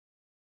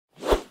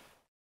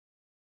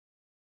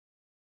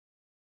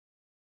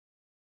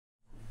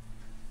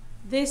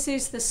This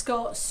is the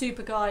Scott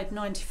Superguide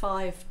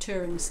 95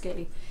 touring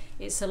ski.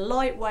 It's a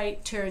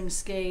lightweight touring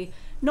ski,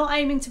 not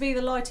aiming to be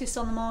the lightest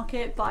on the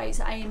market, but it's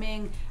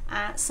aiming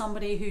at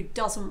somebody who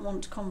doesn't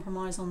want to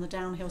compromise on the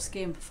downhill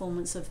skiing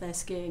performance of their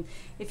skiing.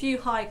 If you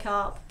hike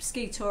up,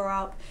 ski tour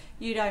up,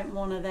 you don't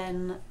want to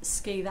then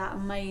ski that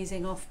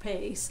amazing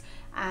off-piste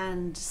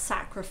and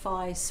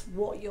sacrifice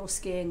what you're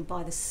skiing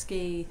by the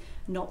ski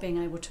not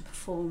being able to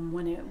perform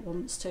when it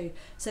wants to.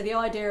 So the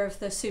idea of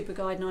the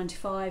Superguide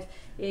 95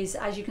 is,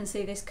 as you can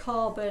see, this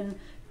carbon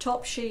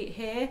top sheet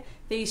here,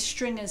 these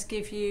stringers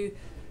give you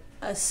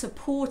a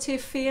supportive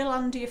feel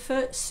under your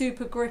foot,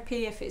 super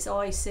grippy if it's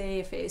icy,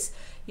 if it's,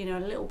 you know,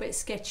 a little bit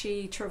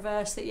sketchy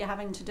traverse that you're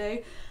having to do,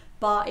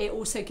 but it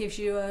also gives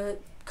you a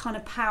kind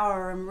of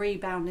power and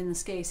rebound in the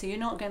ski, so you're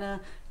not going to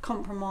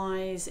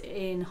compromise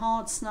in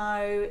hard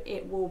snow.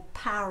 It will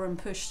power and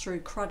push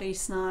through cruddy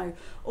snow.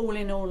 All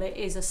in all, it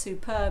is a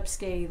superb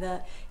ski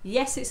that,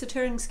 yes, it's a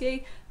touring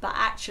ski, but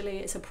actually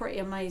it's a pretty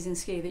amazing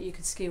ski that you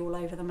could ski all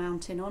over the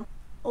mountain on.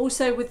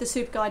 Also, with the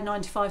Superguide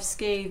 95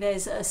 ski,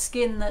 there's a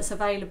skin that's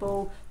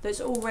available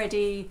that's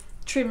already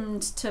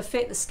trimmed to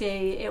fit the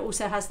ski. It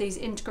also has these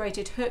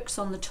integrated hooks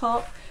on the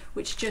top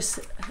which just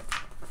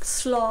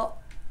slot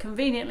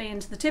conveniently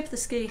into the tip of the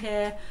ski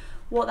here.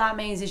 What that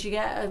means is you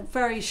get a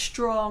very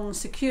strong,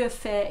 secure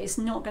fit. It's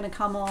not going to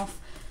come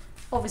off,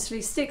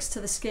 obviously sticks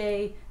to the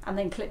ski and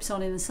then clips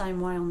on in the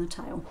same way on the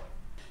tail.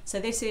 So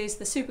this is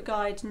the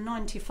Superguide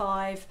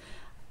 95.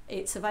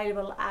 It's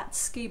available at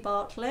Ski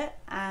Bartlett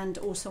and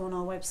also on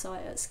our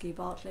website at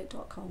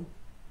skibartlett.com.